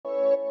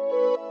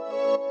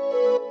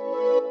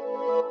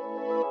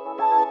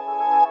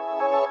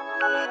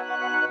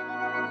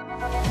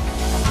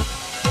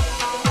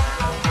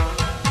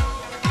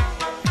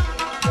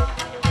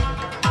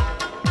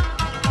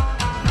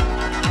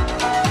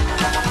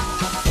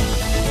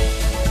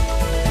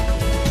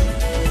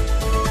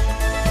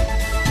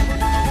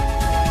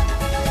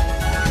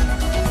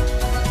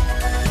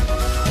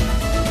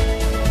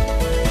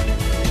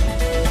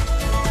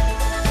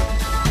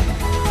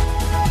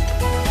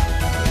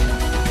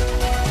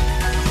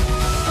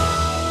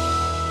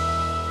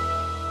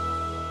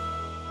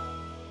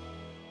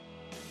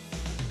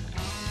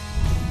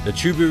The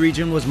Chubu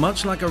region was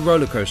much like a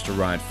roller coaster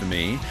ride for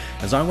me,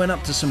 as I went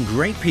up to some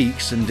great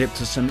peaks and dipped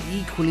to some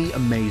equally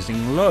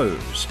amazing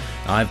lows.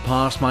 I've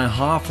passed my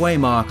halfway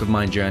mark of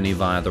my journey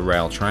via the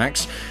rail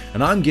tracks,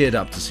 and I'm geared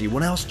up to see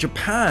what else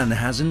Japan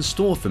has in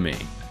store for me.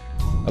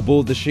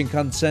 Aboard the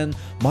Shinkansen,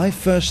 my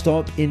first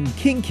stop in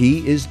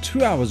Kinki is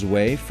 2 hours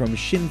away from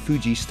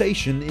Shinfuji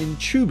Station in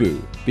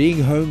Chubu.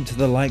 Being home to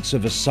the likes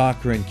of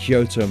Osaka and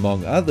Kyoto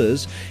among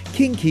others,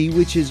 Kinki,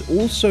 which is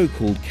also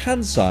called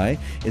Kansai,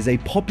 is a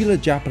popular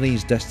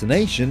Japanese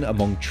destination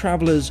among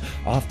travelers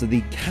after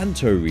the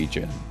Kanto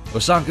region.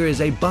 Osaka is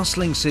a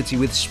bustling city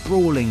with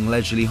sprawling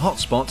leisurely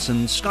hotspots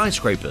and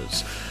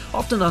skyscrapers,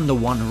 often under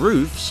one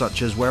roof,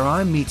 such as where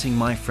I'm meeting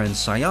my friend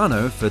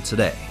Sayano for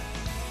today.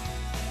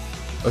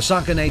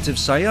 Osaka native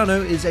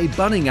Sayano is a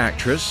budding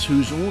actress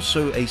who's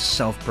also a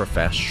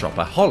self-professed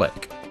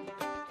shopaholic.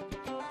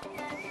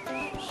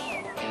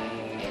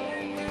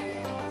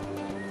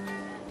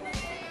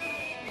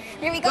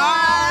 Here we go!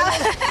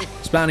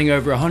 Spanning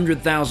over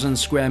 100,000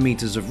 square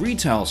meters of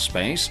retail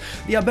space,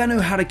 the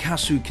Abeno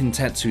Harukasu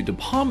Kintetsu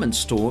department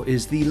store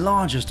is the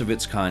largest of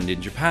its kind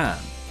in Japan.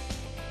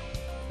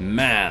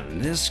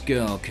 Man, this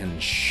girl can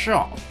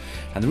shop.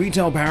 And the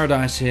retail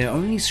paradise here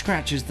only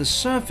scratches the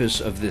surface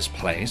of this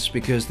place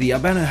because the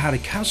Abeno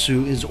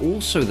Harukasu is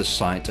also the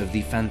site of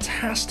the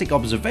fantastic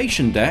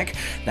observation deck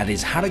that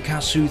is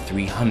Harukasu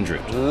 300.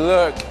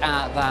 Look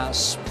at that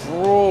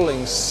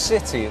sprawling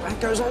city. That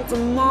goes on for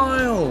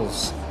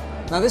miles.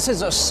 Now this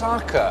is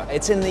Osaka.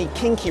 It's in the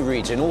Kinki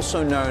region,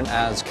 also known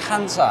as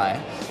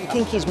Kansai.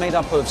 Kinki is made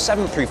up of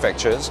 7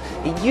 prefectures.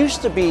 It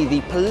used to be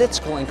the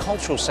political and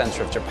cultural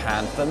center of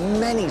Japan for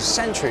many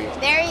centuries.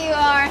 There you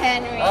are,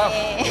 Henry. Oh,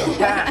 you're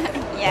back.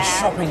 Yeah. The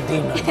shopping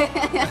demon.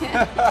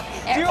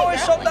 Do you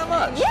always shop that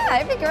much?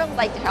 Yeah, every girl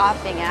likes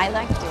shopping and I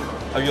like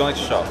to. Oh, you like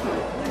to shop?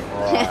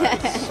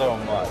 Right, so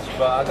much.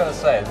 But I gotta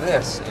say,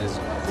 this is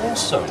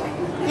awesome.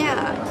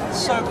 Yeah.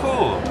 It's so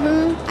cool.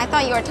 I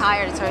thought you were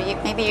tired, so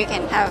maybe you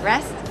can have a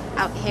rest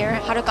out here.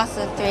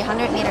 Harukasu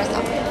 300 meters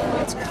up.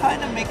 It's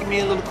kind of making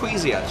me a little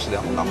queasy, actually.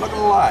 I'm not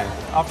gonna lie.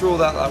 After all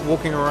that like,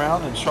 walking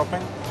around and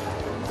shopping,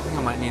 I think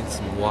I might need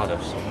some water.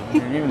 So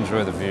you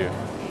enjoy the view.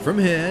 From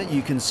here,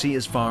 you can see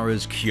as far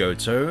as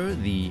Kyoto,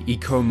 the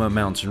Ikoma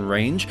mountain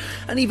range,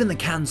 and even the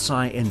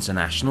Kansai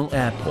International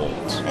Airport.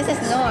 This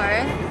is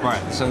north.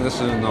 Right, so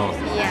this is north.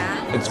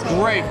 Yeah. It's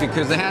great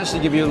because they actually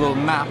give you a little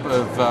map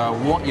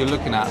of what you're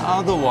looking at.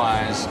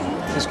 Otherwise,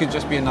 this could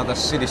just be another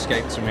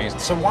cityscape to me.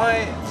 So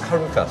why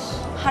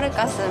Harukasu?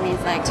 Harukasu means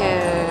like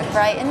to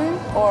brighten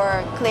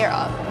or clear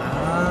up.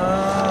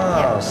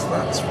 Ah, so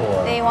that's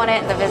why. They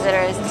wanted the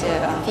visitors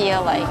to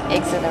feel like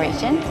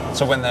exhilaration.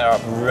 So when they're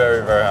up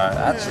very, very high,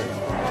 actually,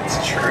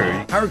 it's true.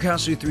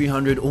 Harukasu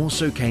 300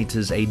 also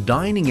caters a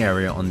dining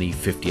area on the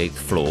 58th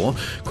floor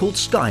called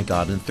Sky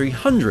Garden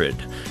 300.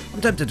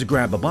 I'm tempted to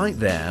grab a bite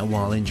there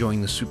while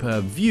enjoying the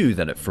superb view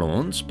that it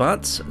flaunts,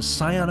 but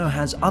Sayano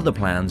has other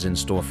plans in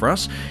store for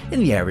us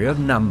in the area of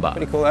Namba.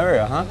 Pretty cool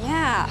area, huh?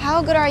 Yeah.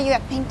 How good are you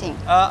at painting?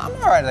 I'm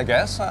alright, I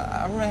guess.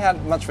 I haven't really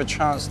had much of a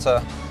chance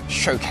to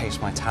showcase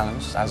my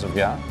talents as of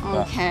yet.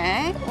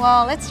 Okay.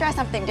 Well, let's try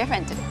something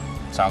different today.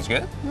 Sounds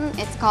good.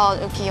 It's called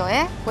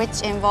ukiyo-e,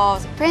 which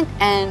involves print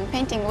and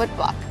painting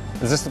woodblock.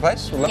 Is this the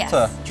place? We'd love Yes.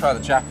 to try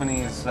the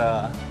Japanese.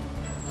 That'd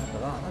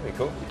be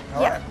cool.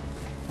 All right.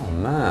 Oh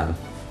man,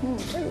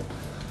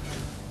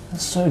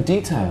 that's so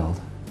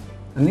detailed.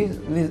 And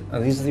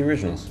these are the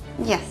originals.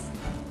 Yes.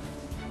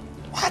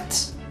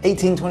 What?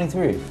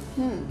 1823.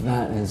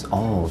 That is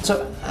old.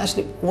 So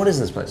actually, what is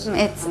this place?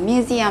 It's a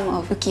museum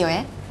of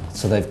ukiyo-e.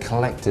 So they've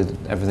collected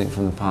everything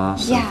from the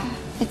past. Yeah.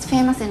 It's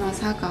famous in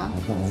Osaka.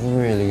 They've got a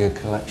really good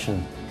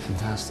collection.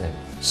 Fantastic.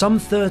 Some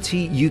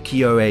 30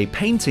 ukiyo-e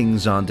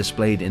paintings are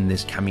displayed in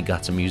this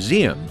Kamigata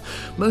museum,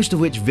 most of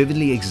which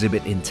vividly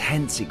exhibit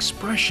intense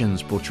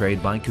expressions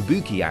portrayed by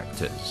kabuki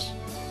actors.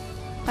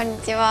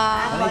 Konnichiwa.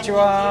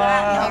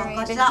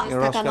 Konnichiwa. This is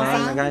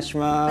Takano-san.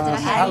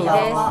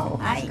 Hello.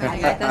 Hi.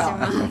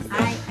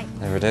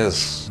 There it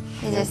is.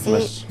 Did you see?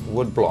 Infamous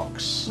wood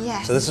blocks.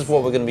 Yes. So this is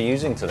what we're going to be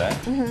using today.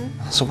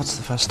 So what's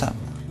the first step?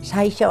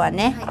 最初は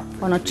ね、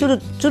このツル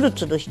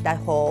ツルした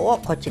方を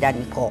こちら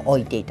にこう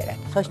置いていただく。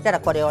そしたら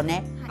これを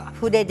ね、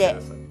筆で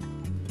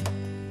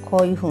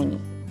こういう風に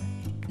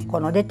こ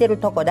の出てる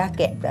とこだ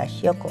けブラ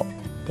シをこ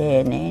う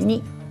丁寧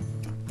に。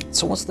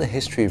So what's the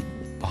history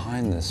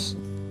behind this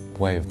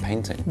way of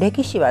painting?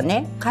 歴史は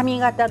ね、上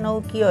方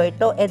の浮世絵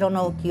と江戸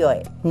の浮世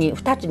絵に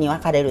2つに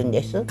分かれるん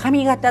です。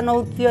上方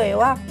の浮世絵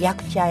は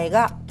役者絵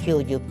が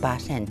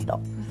 90%。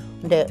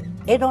で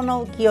江戸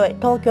の浮世絵、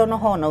東京の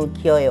方の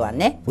浮世絵は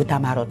ね、歌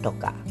麿と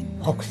か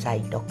北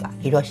斎とか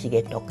広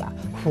重とか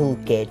風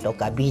景と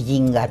か美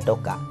人画と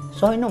か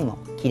そういうのも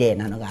綺麗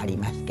なのがあり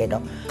ますけ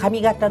ど、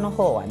上方の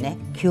方はね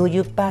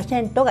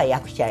 90% が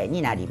役者絵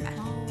になりま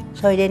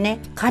す。それでね、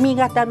上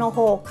方の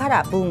方か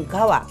ら文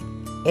化は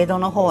江戸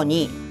の方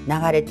に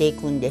流れてい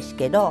くんです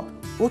けど、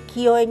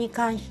浮世絵に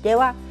関して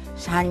は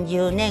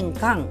30年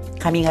間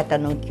上方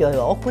の浮世絵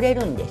は遅れ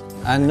るんです。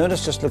And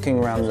notice just looking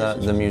around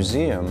the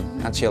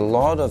museum, actually a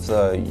lot of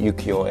the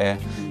ukiyo-e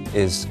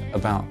is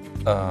about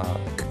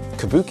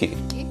kabuki.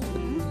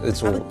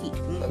 It's all.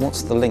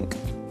 What's the link?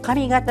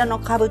 上方の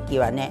歌舞伎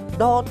はね、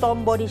道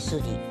頓堀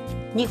筋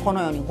にこ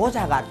のように御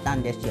座があった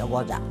んですよ、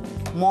御座。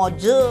もう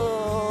ずー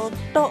っ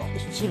と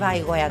芝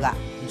居小屋が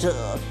ずーっ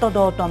と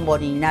道頓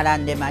堀に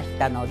並んでまし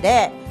たの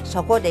で、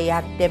そこでや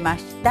ってま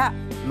した、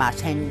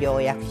千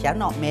両役者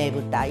の名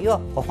舞台を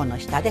ここの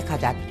下で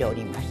飾ってお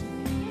ります。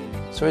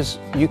So is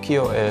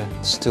ukiyo-e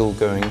still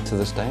going to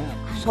this day?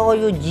 そう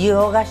いう需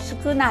要が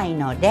少ない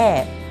の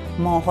で、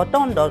もうほ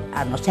とんど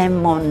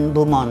専門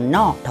部門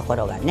のとこ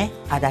ろがね、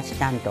足立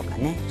さんとか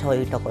ね、そう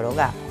いうところ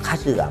が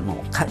数がも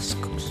うす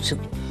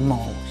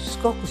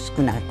ごく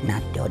少なくな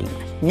っておりま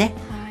すね。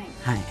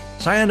はい。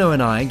Sayano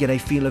and I get a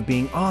feel of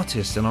being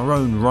artists in our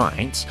own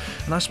right,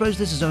 and I suppose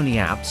this is only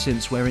apt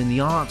since we're in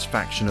the arts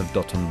faction of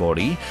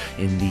Dotonbori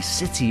in the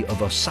city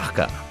of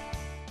Osaka.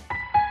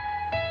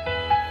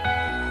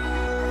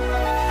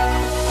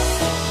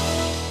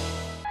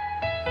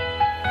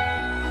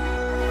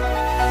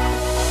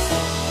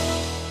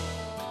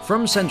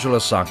 From central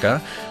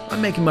Osaka,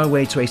 I'm making my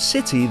way to a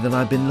city that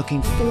I've been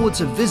looking forward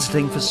to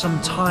visiting for some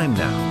time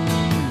now.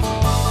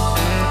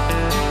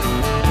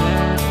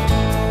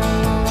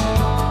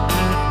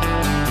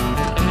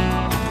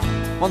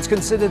 Once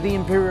considered the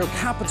imperial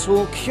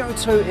capital,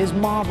 Kyoto is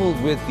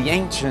marbled with the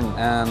ancient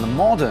and the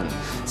modern.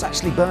 It's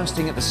actually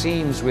bursting at the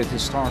seams with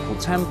historical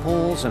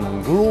temples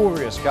and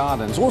glorious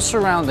gardens, all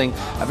surrounding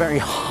a very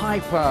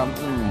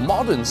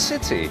hyper-modern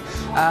city.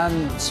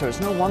 And so it's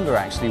no wonder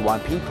actually why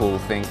people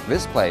think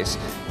this place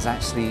is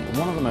actually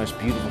one of the most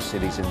beautiful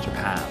cities in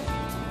Japan.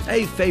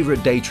 A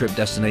favourite day trip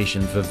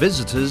destination for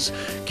visitors,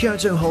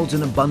 Kyoto holds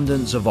an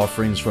abundance of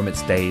offerings from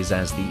its days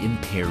as the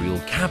imperial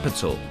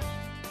capital.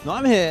 Now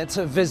I'm here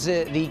to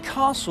visit the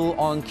castle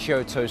on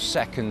Kyoto's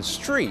 2nd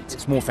Street.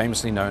 It's more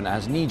famously known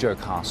as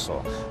Nijo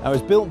Castle. It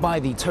was built by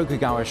the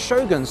Tokugawa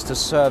shoguns to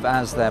serve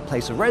as their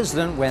place of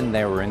residence when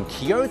they were in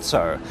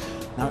Kyoto.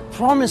 Now it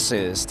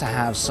promises to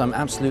have some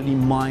absolutely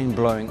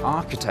mind-blowing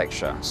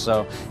architecture,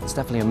 so it's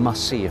definitely a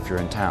must-see if you're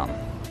in town.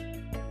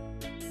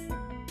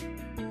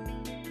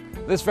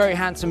 This very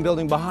handsome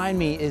building behind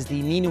me is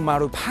the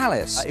Ninumaru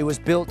Palace. It was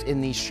built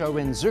in the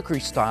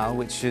Shoen-zukuri style,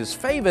 which is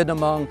favoured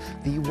among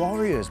the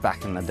warriors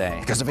back in the day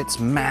because of its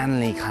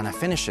manly kind of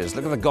finishes.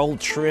 Look at the gold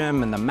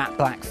trim and the matte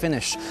black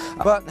finish.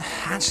 But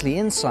actually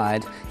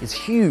inside is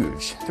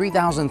huge,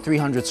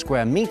 3,300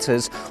 square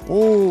meters,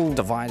 all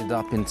divided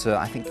up into,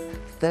 I think,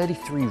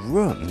 33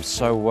 rooms,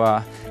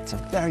 so it's a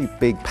very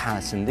big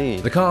palace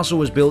indeed. The castle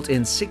was built in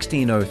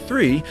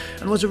 1603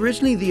 and was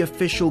originally the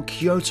official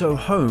Kyoto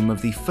home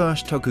of the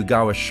first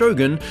Tokugawa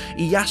shogun,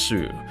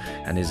 Ieyasu,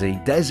 and is a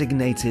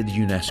designated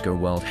UNESCO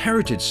World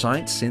Heritage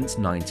Site since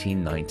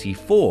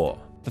 1994.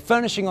 The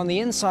furnishing on the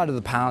inside of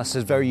the palace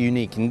is very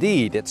unique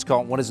indeed. It's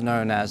got what is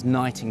known as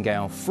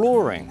nightingale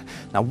flooring.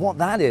 Now what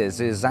that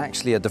is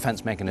actually a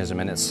defense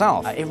mechanism in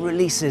itself. It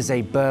releases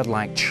a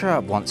bird-like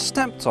chirp once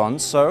stepped on,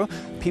 so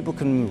people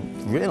can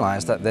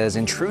realize that there's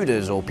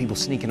intruders or people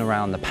sneaking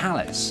around the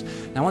palace.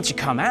 Now once you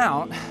come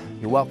out,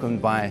 you're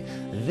welcomed by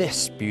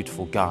this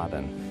beautiful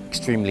garden.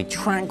 Extremely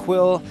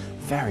tranquil,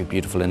 very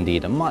beautiful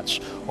indeed, and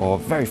much or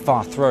very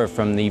far throw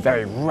from the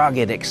very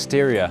rugged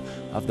exterior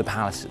of the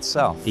palace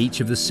itself. Each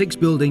of the 6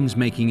 buildings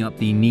making up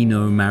the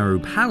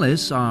Ninumaru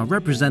Palace are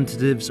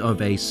representatives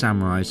of a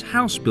samurai's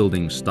house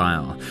building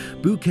style,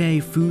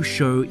 Bukkei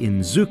Fusho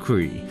in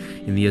Zukuri,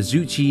 in the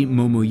Azuchi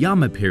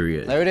Momoyama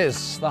period. There it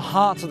is, the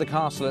heart of the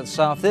castle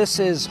itself. This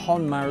is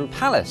Honmaru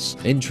Palace.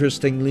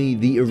 Interestingly,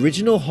 the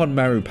original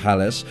Honmaru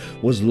Palace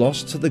was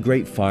lost to the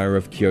Great Fire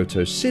of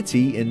Kyoto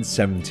City in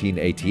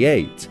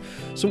 1788.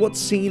 So what's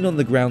seen on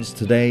the grounds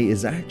today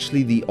is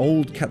actually the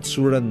old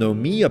Katsura no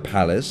Miya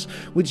Palace,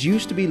 which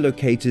used to be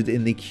located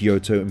in the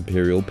Kyoto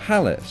Imperial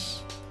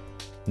Palace.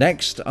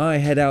 Next, I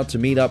head out to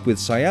meet up with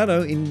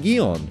Sayano in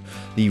Gion,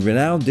 the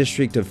renowned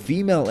district of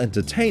female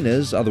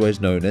entertainers, otherwise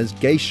known as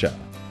geisha.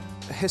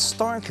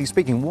 Historically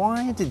speaking,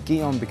 why did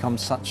Gion become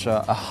such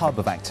a hub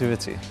of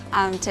activity?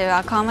 To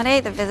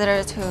accommodate the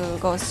visitors who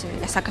goes to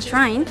Osaka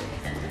Shrine,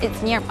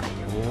 it's nearby.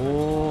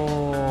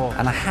 Oh,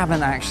 and I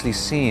haven't actually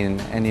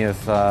seen any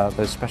of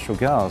those special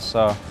girls,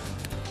 so...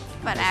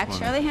 But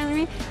actually,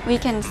 Henry, we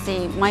can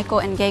see Michael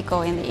and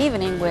Geiko in the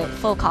evening with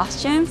full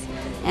costumes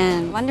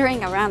and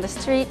wandering around the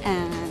street,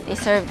 and they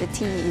serve the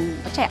tea in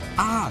ocha.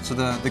 Ah, so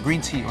the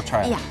green tea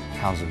ocha Yeah.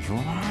 houses,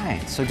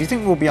 right. So do you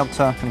think we'll be able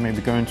to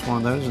maybe go into one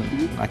of those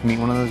and I can meet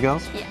one of those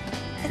girls?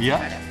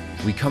 Yeah.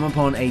 We come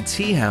upon a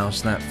tea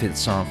house that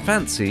fits our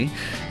fancy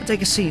and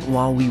take a seat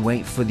while we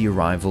wait for the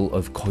arrival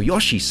of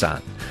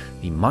Koyoshi-san,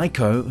 the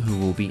Maiko who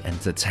will be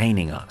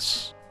entertaining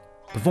us.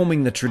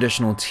 Performing the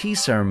traditional tea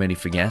ceremony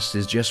for guests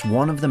is just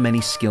one of the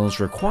many skills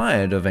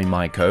required of a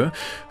Maiko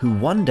who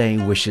one day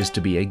wishes to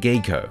be a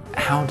Geiko.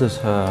 How does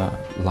her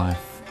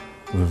life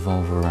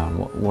revolve around?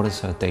 What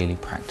is her daily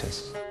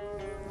practice?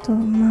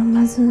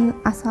 まず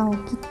朝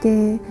起き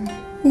て、こ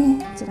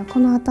ちらこ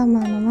の頭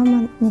のま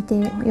ま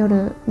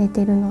夜寝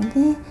てるの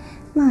で、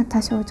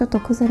多少ちょっと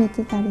崩れ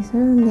てたりする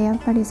んで、やっ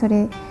ぱりそ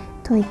れ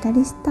解いた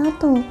りした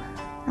後、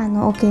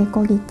お稽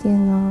古着っていう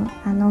のを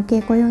お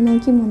稽古用のお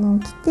着物を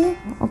着て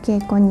お稽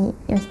古に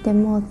寄して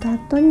もうた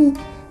後に、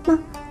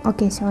お化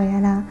粧や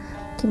ら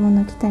着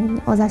物着た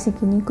りお座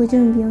敷に行く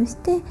準備をし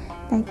て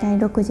だいたい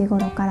6時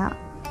頃から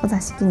お座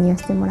敷に寄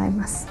してもらい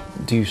ます。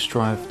 Do you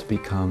strive to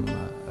become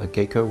a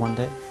geiko one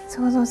day?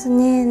 そうです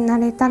ね、慣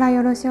れたら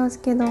よろしおす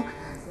けど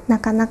な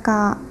かな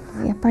か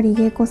やっぱり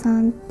芸妓さ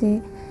んっ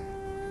て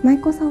舞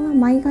妓さんは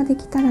舞がで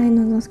きたらいい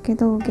のですけ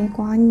ど芸妓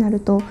さんになる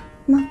と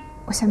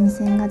お三味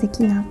線がで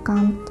きなあか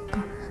んと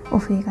かお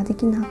笛がで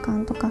きなあか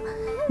んとか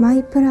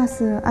舞プラ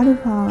スアル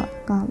ファ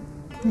が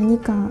何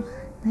か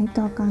ない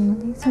とあかん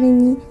のでそれ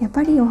にやっ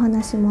ぱりお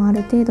話もあ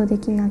る程度で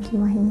きなき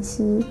まへんし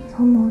そ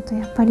う思うと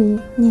やっぱり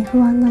ね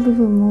不安な部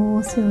分も多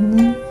いですよ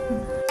ね。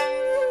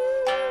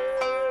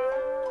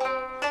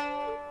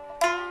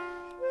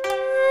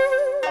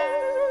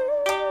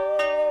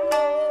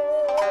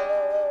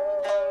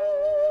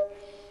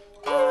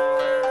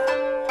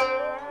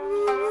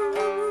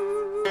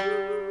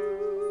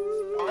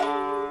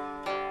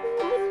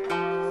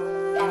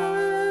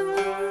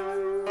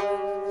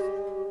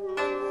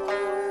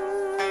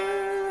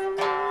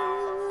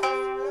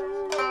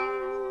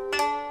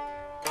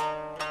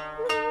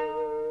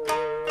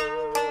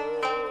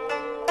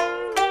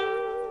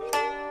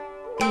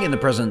Being in the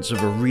presence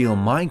of a real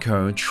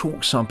maiko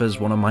chalks up as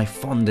one of my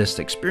fondest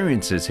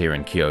experiences here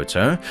in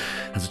Kyoto.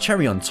 As a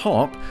cherry on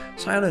top,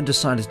 Sayano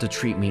decided to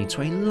treat me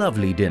to a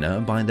lovely dinner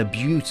by the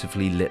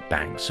beautifully lit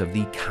banks of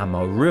the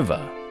Kamo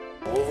River.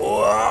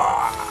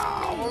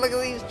 Wow, look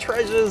at these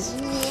treasures.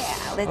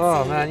 Yeah, let's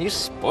Oh see. man, you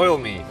spoil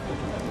me.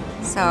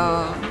 So,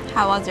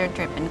 how was your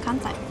trip in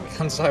Kansai?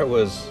 Kansai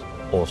was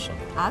awesome.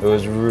 Awesome. It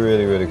was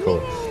really, really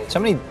cool. So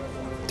many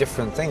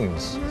different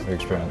things we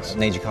experienced.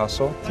 Neji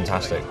Castle,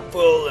 fantastic.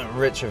 Full and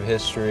rich of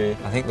history.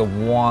 I think the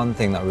one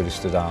thing that really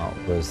stood out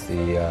was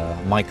the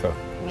Maiko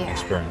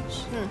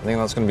experience. I think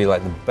that's going to be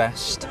like the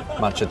best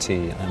matcha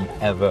tea I'm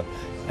ever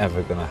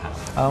going to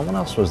have. What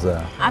else was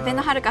there?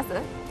 Abeno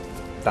Harukasu?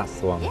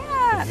 That's the one.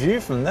 Yeah. The view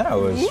from there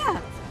was...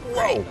 Yeah.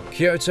 Whoa.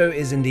 Kyoto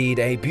is indeed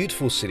a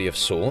beautiful city of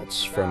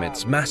sorts, from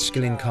its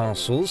masculine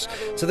castles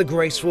to the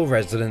graceful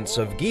residence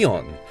of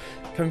Gion.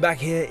 Coming back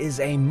here is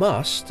a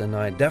must, and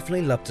I'd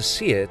definitely love to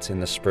see it in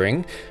the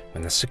spring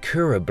when the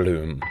sakura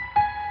bloom.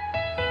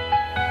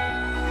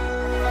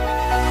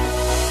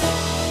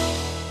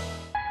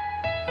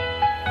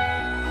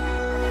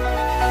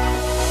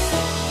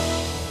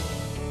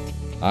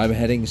 I'm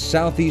heading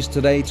southeast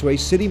today to a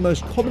city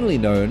most commonly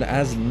known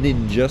as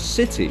Ninja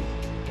City.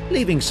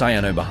 Leaving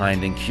Sayano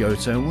behind in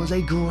Kyoto was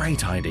a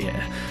great idea,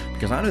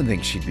 because I don't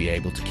think she'd be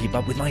able to keep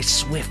up with my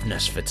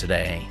swiftness for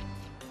today.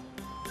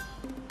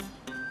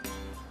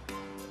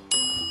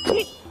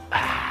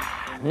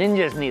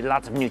 Ninjas need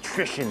lots of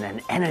nutrition and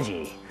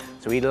energy,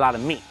 so eat a lot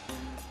of meat.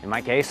 In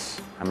my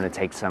case, I'm gonna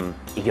take some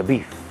iga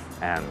beef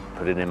and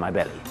put it in my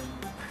belly.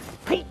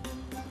 Hey!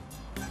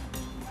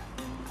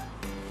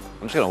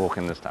 I'm just gonna walk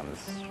in this time.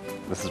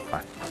 This is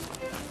fine.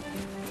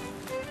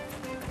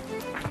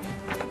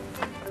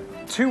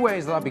 Two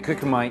ways that I'll be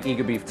cooking my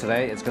iga beef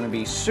today. It's going to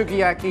be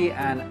sukiyaki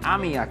and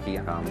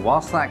amiyaki.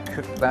 Whilst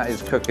that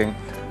is cooking,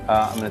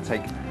 I'm going to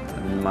take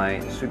my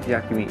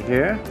sukiyaki meat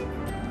here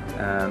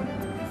and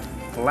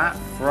flat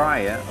fry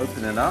it,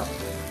 open it up.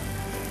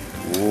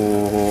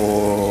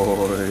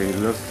 Whoa,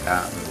 look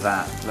at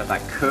that. Let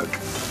that cook.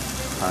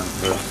 Time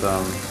for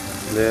some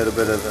little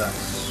bit of that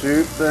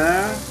soup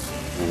there.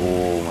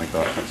 Oh my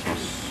gosh, that smells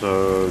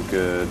so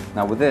good.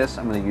 Now with this,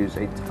 I'm going to use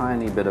a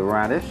tiny bit of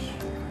radish.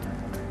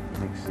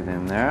 Mix it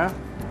in there,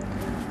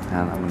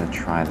 and I'm going to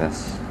try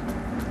this.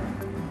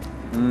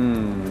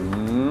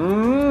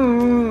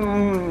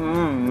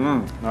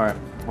 All right,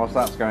 whilst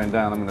that's going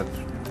down, I'm going to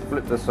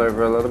flip this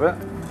over a little bit.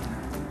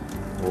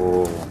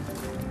 Oh,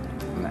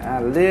 I'm going to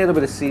add a little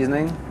bit of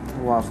seasoning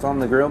whilst on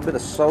the grill, a bit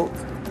of salt.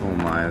 Oh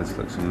my, this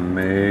looks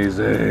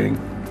amazing.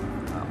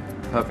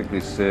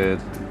 Perfectly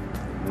seared,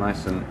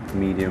 nice and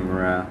medium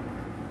rare.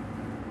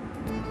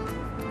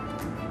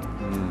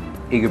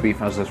 Iga beef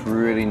has this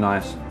really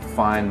nice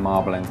fine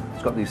marbling.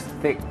 It's got these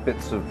thick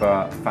bits of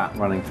fat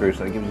running through,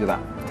 so it gives you that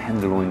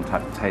tenderloin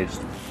type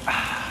taste.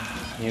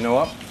 You know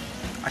what?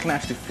 I can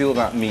actually feel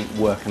that meat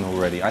working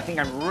already. I think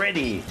I'm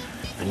ready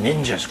for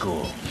ninja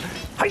school.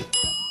 Hi!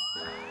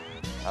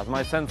 As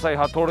my sensei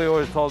Hattori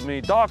always told me,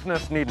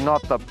 darkness need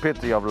not the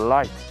pity of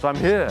light. So I'm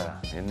here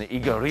in the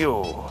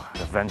Iga-ryo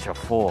to venture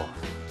forth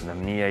in the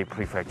Mie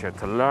Prefecture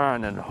to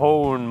learn and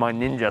hone my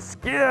ninja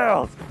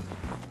skills.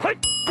 Hi!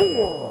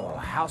 Oh,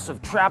 house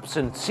of traps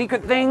and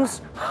secret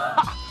things?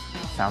 Ha!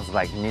 Sounds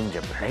like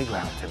ninja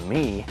playground to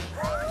me.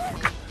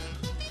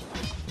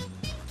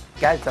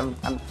 Guys, I'm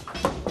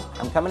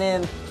coming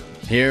in.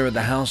 Here at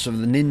the House of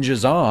the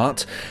Ninja's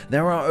Art,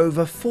 there are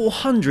over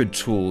 400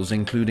 tools,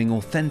 including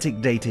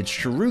authentic dated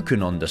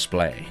shuriken on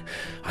display.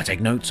 I take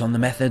notes on the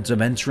methods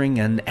of entering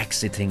and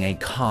exiting a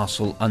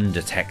castle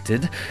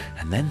undetected,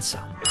 and then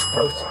some.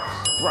 Explosives,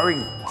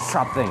 throwing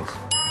sharp things,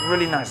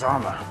 really nice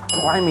armor,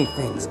 grimy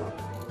things.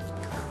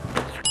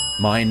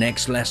 My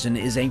next lesson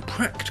is a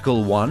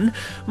practical one,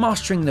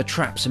 mastering the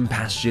traps and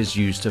passages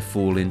used to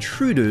fool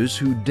intruders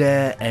who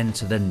dare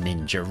enter the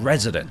ninja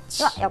residence.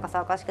 では、ようこそ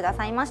お越しくだ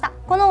さいました。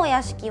このお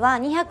屋敷は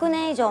200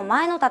年以上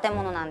前の建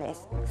物なんで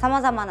す。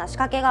様々な仕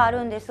掛けがあ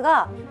るんです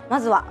が、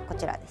まずはこ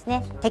ちらです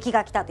ね。敵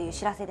が来たという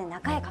知らせで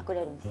中へ隠れ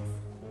るんです。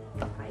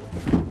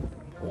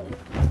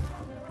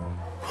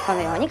こ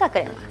のように隠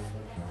れま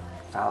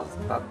す。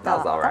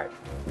That's all right.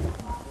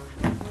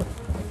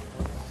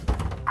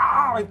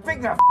 Ow, my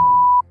finger!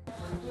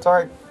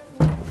 Sorry.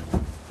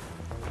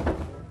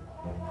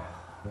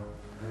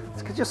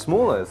 It's because you're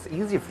smaller. It's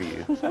easier for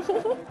you.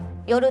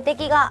 夜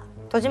敵が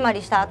戸締ま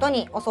りした後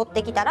に襲っ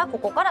てきたらこ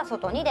こから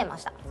外に出ま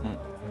した。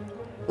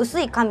薄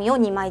い紙を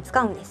2枚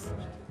使うんです。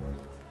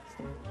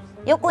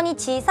横に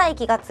小さい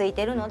木がつい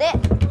てるので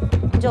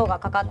錠が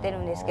かかってる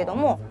んですけど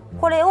も、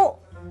これを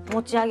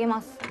持ち上げ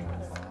ます。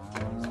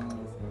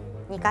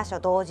2箇所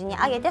同時に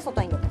上げて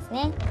外に出ます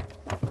ね。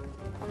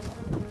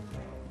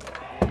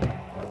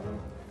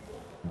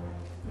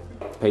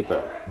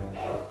Paper,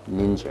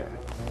 ninja,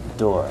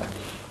 door.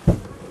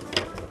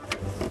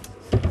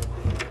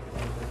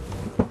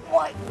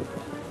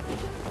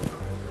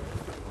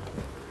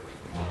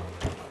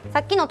 さ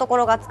っきのとこ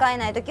ろが使え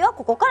ないときは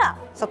ここから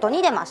外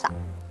に出ました。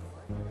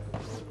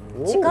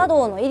地下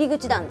道の入り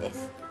口なんで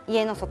す。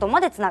家の外ま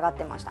でつながっ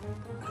てました。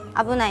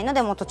危ないの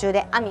でもう途中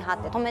で網張っ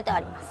て止めてあ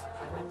ります。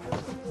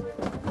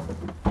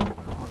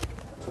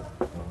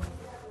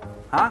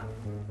Huh?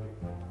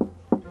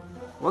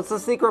 What's the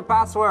secret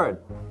password?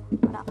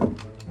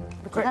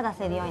 武器が出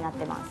せるようになっ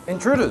てます。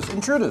Intruders,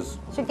 intruders.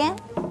 手剣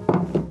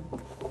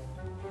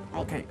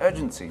？Okay,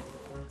 urgency.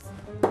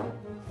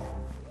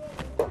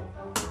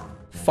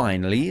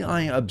 Finally,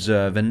 I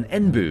observe an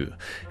enbu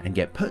and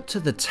get put to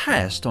the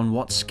test on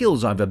what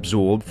skills I've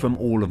absorbed from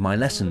all of my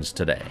lessons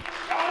today.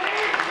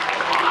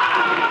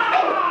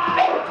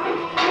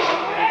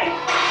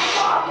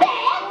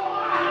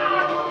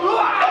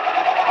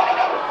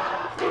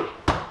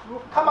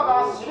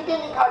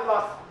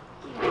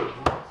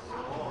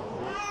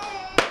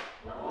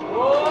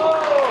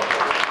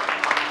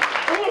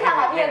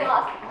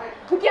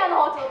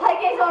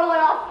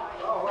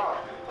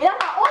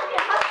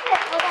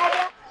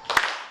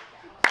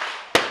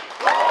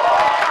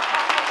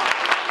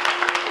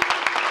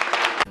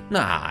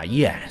 Ah,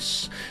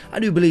 yes. I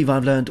do believe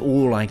I've learned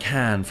all I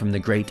can from the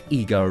great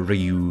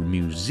Iga-ryu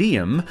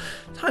Museum.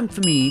 Time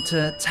for me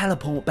to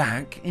teleport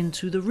back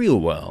into the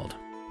real world.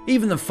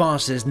 Even the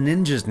fastest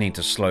ninjas need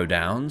to slow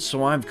down,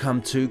 so I've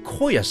come to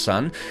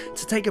Koya-san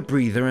to take a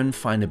breather and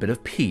find a bit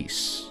of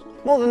peace.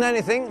 More than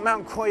anything,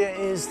 Mount Koya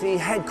is the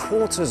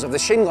headquarters of the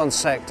Shingon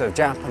sect of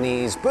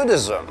Japanese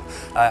Buddhism.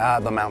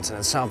 The mountain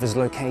itself is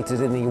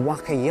located in the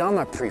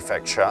Wakayama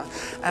prefecture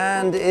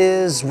and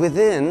is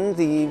within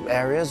the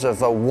areas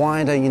of a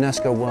wider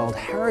UNESCO World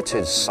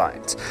Heritage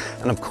Site.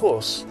 And of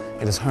course,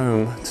 it is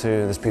home to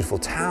this beautiful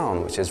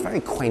town, which is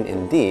very quaint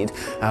indeed,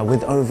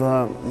 with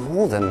over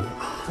more than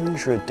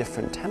 100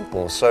 different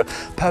temples. So,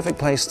 perfect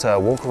place to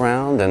walk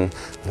around and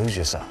lose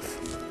yourself.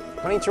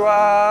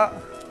 Konnichiwa!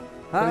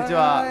 こんにち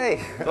は。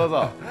どう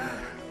ぞ。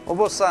お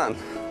坊さん。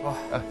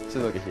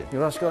静岡hier。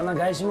よろしくお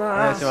願いし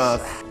ます。お願い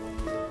します。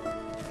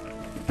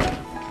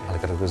あ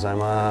りがとうござい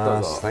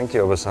ます。どうぞ。Thank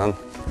you, お坊さん。Look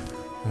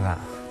at that.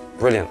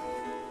 Brilliant.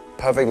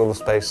 Perfect little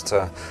space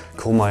to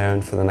call my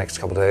own for the next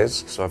couple of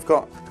days. So I've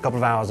got a couple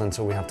of hours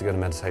until we have to go to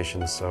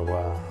meditation, so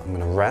I'm going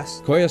to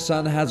rest.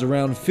 Koya-san has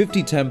around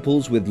 50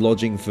 temples with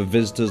lodging for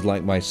visitors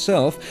like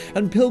myself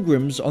and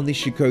pilgrims on the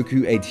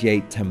Shikoku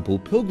 88 temple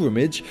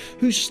pilgrimage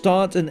whose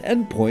start and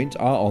end point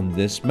are on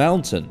this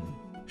mountain.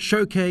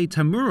 Shokei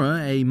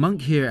Tamura, a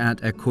monk here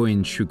at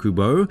Ekoin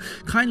Shukubo,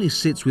 kindly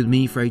sits with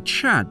me for a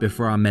chat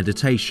before our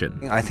meditation.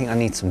 I think I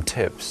need some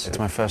tips. It's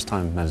my first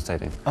time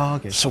meditating. Oh,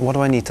 okay. So what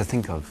do I need to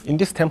think of? In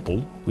this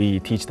temple, we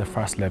teach the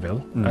first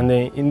level, and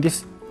then in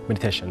this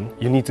meditation,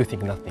 you need to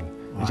think nothing.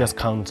 You just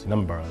count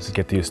numbers,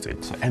 get used to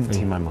it. So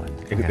empty my mind.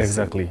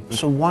 Exactly.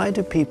 So why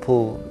do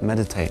people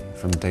meditate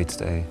from day to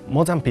day?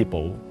 Modern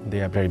people,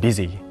 they are very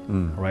busy,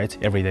 right?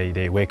 Every day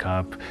they wake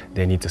up,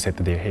 they need to set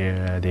their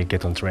hair, they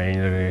get on train,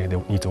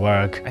 they need to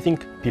work. I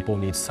think people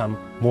need some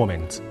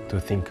moment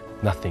to think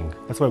nothing.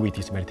 That's why we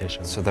teach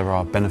meditation. So there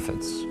are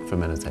benefits for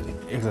meditating.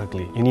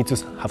 Exactly. You need to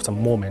have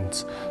some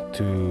moment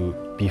to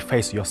be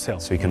face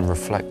yourself. So you can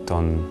reflect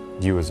on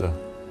you as a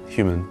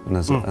human and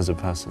as a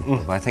person.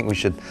 I think we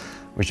should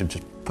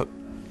just put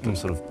some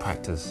sort of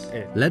practice.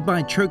 Led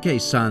by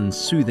Chokei-san's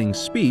soothing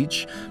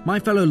speech, my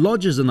fellow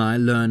lodgers and I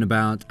learn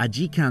about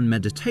Ajikan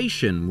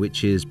meditation,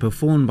 which is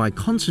performed by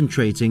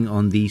concentrating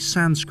on the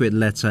Sanskrit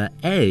letter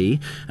A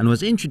and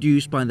was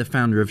introduced by the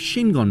founder of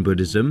Shingon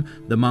Buddhism,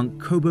 the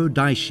monk Kobo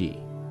Daishi.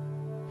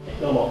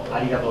 It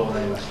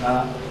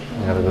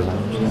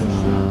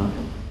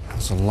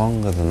was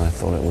longer than I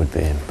thought it would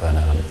be, but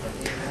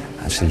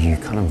actually you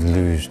kind of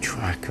lose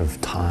track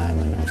of time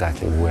and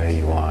exactly where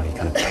you are. You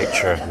kind of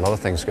picture a lot of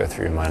things go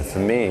through your mind. For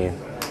me,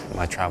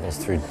 my travels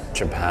through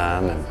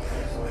Japan and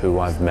who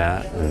I've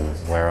met and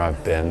where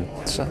I've been.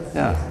 So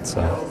yeah, it's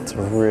a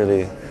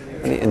really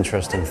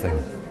interesting thing.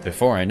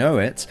 Before I know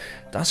it,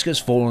 dusk has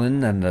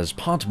fallen, and as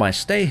part of my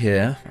stay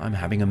here, I'm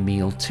having a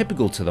meal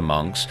typical to the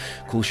monks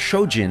called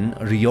Shojin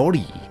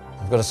Ryori.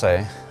 I've got to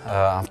say,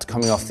 after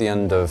coming off the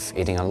end of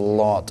eating a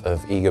lot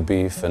of eager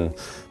beef and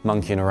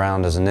monkeying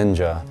around as a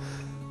ninja,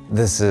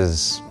 this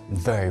is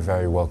very,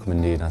 very welcome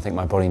indeed. I think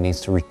my body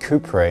needs to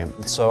recuperate.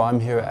 So I'm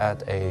here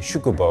at a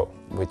shukubo,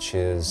 which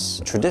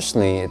is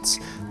traditionally, it's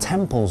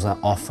temples that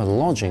offer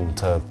lodging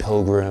to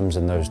pilgrims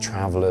and those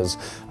travelers.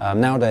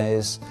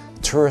 Nowadays,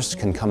 tourists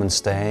can come and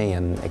stay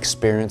and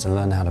experience and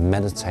learn how to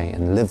meditate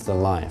and live the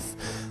life.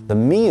 The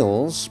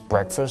meals,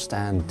 breakfast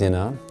and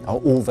dinner, are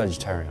all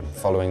vegetarian,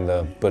 following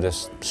the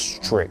Buddhist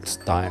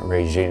strict diet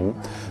regime.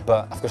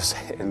 But I've got to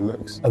say, it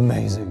looks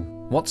amazing.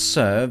 What's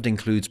served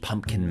includes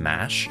pumpkin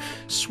mash,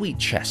 sweet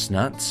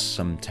chestnuts,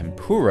 some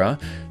tempura,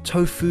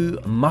 tofu,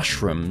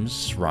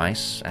 mushrooms,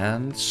 rice,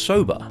 and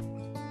soba.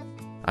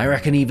 I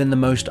reckon even the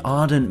most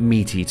ardent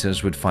meat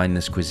eaters would find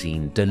this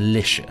cuisine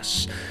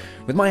delicious.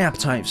 With my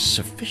appetite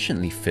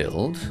sufficiently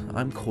filled,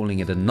 I'm calling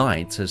it a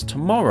night, as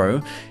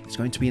tomorrow is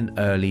going to be an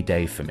early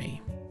day for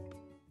me.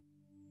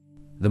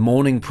 The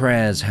morning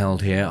prayers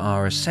held here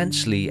are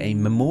essentially a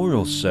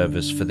memorial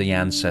service for the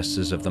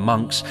ancestors of the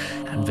monks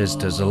and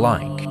visitors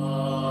alike.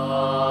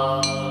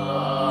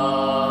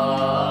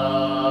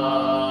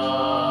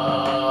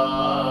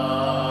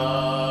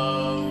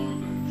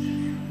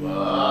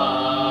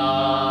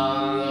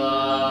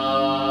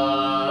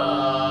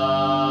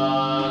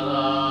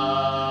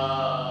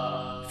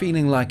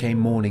 Feeling like a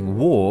morning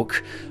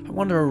walk, I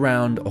wander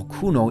around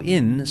Okuno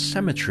Inn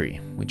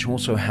Cemetery, which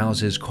also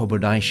houses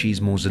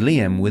Kobodaishi's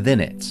mausoleum within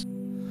it.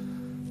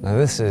 Now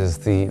this is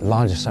the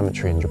largest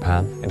cemetery in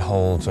Japan. It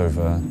holds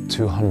over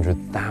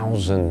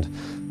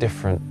 200,000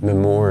 different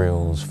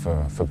memorials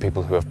for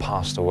people who have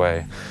passed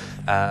away.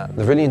 The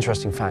really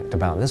interesting fact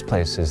about this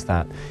place is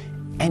that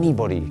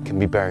anybody can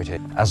be buried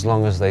here, as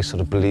long as they sort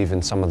of believe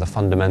in some of the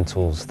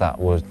fundamentals that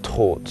were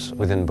taught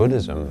within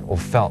Buddhism or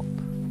felt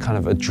kind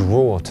of a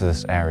draw to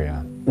this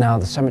area. Now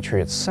the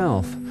cemetery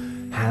itself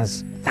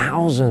has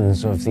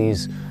thousands of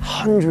these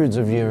hundreds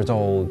of years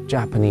old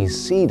Japanese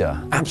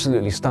cedar.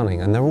 Absolutely stunning,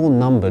 and they're all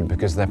numbered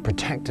because they're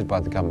protected by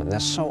the government. They're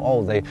so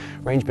old, they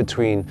range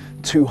between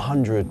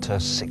 200 to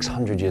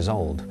 600 years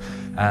old.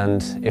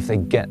 And if they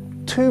get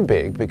too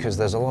big, because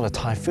there's a lot of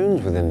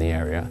typhoons within the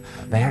area,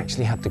 they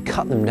actually have to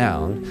cut them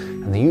down,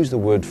 and they use the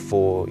wood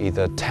for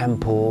either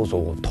temples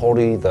or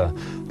tori,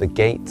 the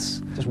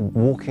gates. Just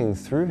walking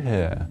through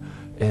here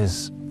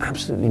is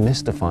absolutely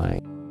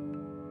mystifying.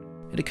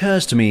 It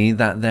occurs to me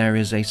that there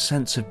is a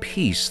sense of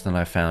peace that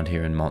I found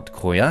here in Mont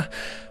Koya,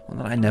 one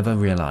that I never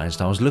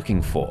realized I was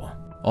looking for.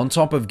 On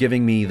top of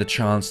giving me the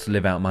chance to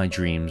live out my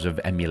dreams of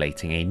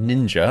emulating a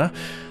ninja,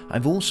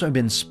 I've also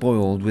been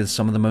spoiled with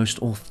some of the most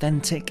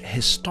authentic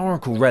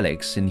historical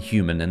relics in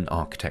human and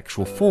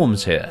architectural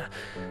forms here,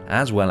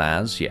 as well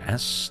as,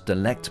 yes,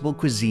 delectable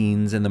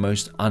cuisines in the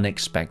most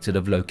unexpected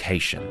of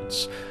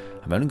locations.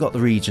 I've only got the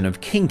region of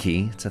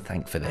Kinki to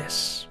thank for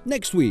this.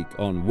 Next week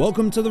on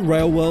Welcome to the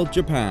Railworld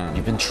Japan.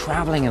 You've been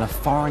traveling in a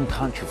foreign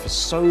country for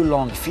so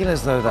long, you feel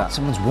as though that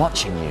someone's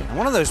watching you.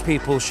 One of those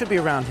people should be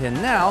around here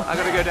now. I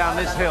gotta go down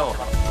this hill.